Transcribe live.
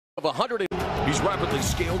of 100. He's rapidly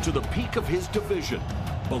scaled to the peak of his division.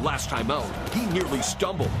 But last time out, he nearly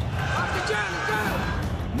stumbled.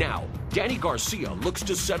 Now, Danny Garcia looks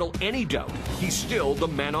to settle any doubt. He's still the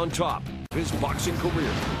man on top. His boxing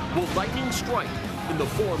career will lightning strike in the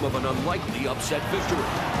form of an unlikely upset victory,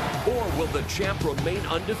 or will the champ remain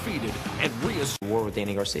undefeated and war with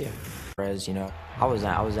Danny Garcia? Whereas, you know, I was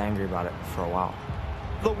angry about it for a while.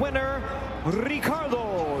 The winner,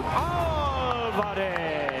 Ricardo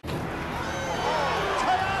Alvarez.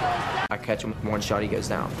 I catch him with one shot, he goes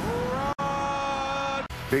down.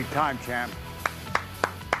 Big time, champ.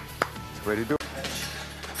 That's the way to do it.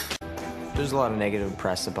 There's a lot of negative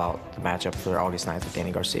press about the matchup for August 9th with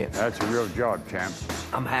Danny Garcia. That's a real job, champ.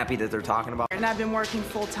 I'm happy that they're talking about it. And I've been working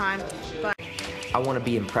full time, but I want to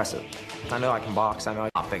be impressive. I know I can box. I know I'm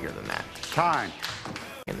not bigger than that. Time.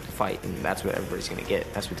 And fight, and that's what everybody's going to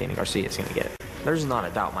get. That's what Danny Garcia is going to get. There's not a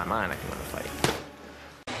doubt in my mind I can win the fight.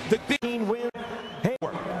 The big win.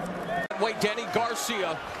 Wait, Danny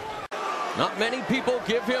Garcia. Not many people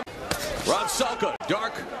give him. Rod Salka,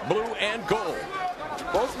 dark blue and gold.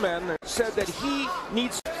 Both men said that he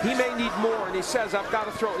may need more, and he says, I've got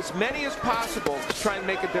to throw as many as possible to try and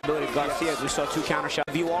make a difference. Garcia, we saw 2 counter shots.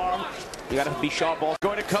 If you are him, you got to be sharp. Ball.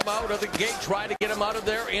 Going to come out of the gate, try to get him out of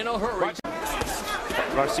there in a hurry.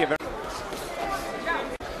 Garcia.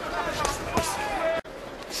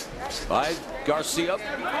 By Garcia.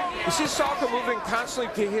 You see Salka moving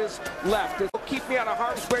constantly to his left. It'll keep me out of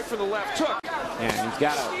harm's way for the left hook. And he's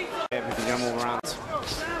got to everything going to move around.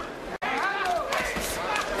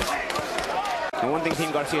 And one thing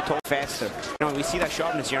Team Garcia told faster. You know, we see that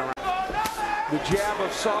sharpness here around. The jab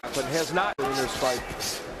of Salka has not in this fight.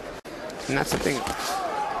 And that's the thing.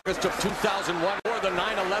 August of 2001, or the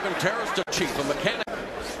 9/11 terrorist chief, a mechanic.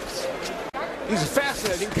 He's a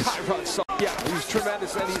fascinating guy, Rod Salka. Yeah, he's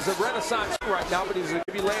tremendous, and he's a renaissance right now, but he's going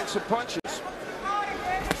to be laying some punches.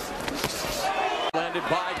 Landed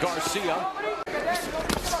by Garcia.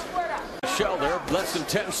 Shell there, less than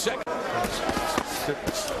 10 seconds.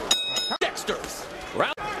 Dexter.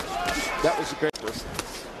 Round. That was a great list.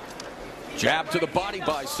 Jab to the body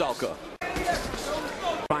by Salka.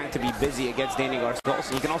 Trying to be busy against Danny Garcia.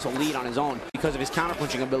 He can also lead on his own because of his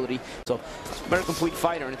counterpunching ability. So, better complete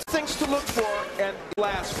fighter. And it's things to look for and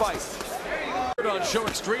last fight. On Show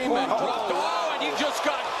Extreme and dropped. Oh, and he just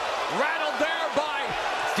got rattled there by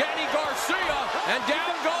Danny Garcia, and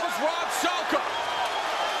down goes Rod Salka.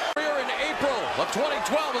 In April of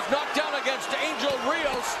 2012 was knocked down against Angel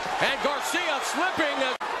Rios, and Garcia slipping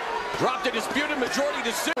and dropped a disputed majority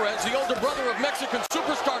decision as the older brother of Mexican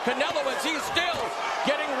superstar Canelo, as he's still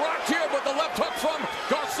getting rocked here with the left hook from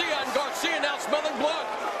Garcia, and Garcia now smelling blood.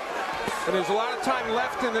 And there's a lot of time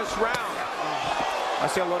left in this round.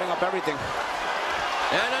 Garcia loading up everything.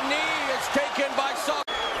 And a knee is taken by Salka.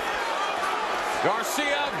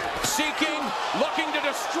 Garcia seeking, looking to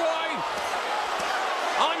destroy,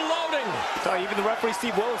 unloading. So even the referee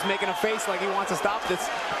Steve Will is making a face like he wants to stop this.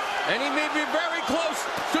 And he may be very close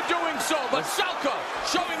to doing so, but Salka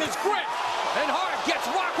showing his grit and heart gets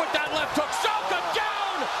rocked with that left hook. Salka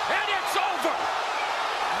down, and it's over.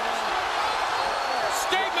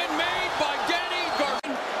 Statement made by Danny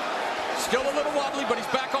Garcia. Still a little wobbly, but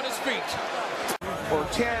he's back on his feet. Or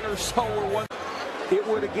 10 or so, or one. It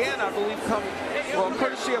would again, I believe, come well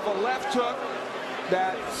courtesy of a left hook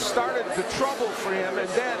that started the trouble for him, and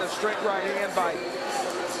then a straight right hand by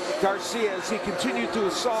Garcia as he continued to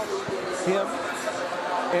assault him.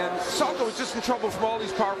 And Salka was just in trouble from all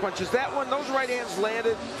these power punches. That one, those right hands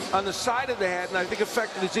landed on the side of the head, and I think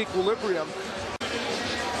affected his equilibrium.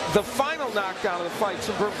 The final knockdown of the fight,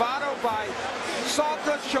 some bravado by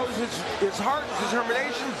Salka, shows his heart and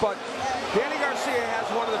determination, but Danny Garcia has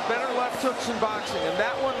one of the better left hooks in boxing, and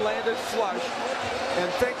that one landed flush.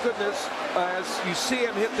 And thank goodness, as you see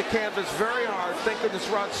him hit the canvas very hard, thank goodness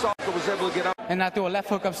Rod Salka was able to get up. And I threw a left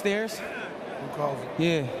hook upstairs. Who calls it?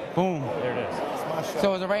 Yeah, boom. There it is. It's my shot. So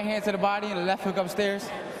it was a right hand to the body and a left hook upstairs.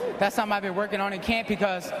 That's something I've been working on in camp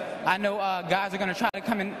because I know guys are going to try to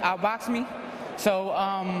come and outbox me. So,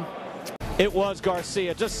 It was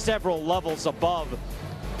Garcia, just several levels above.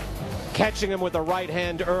 Catching him with a right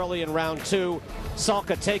hand early in round 2.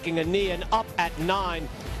 Salka taking a knee and up at 9.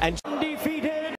 And Undefeated.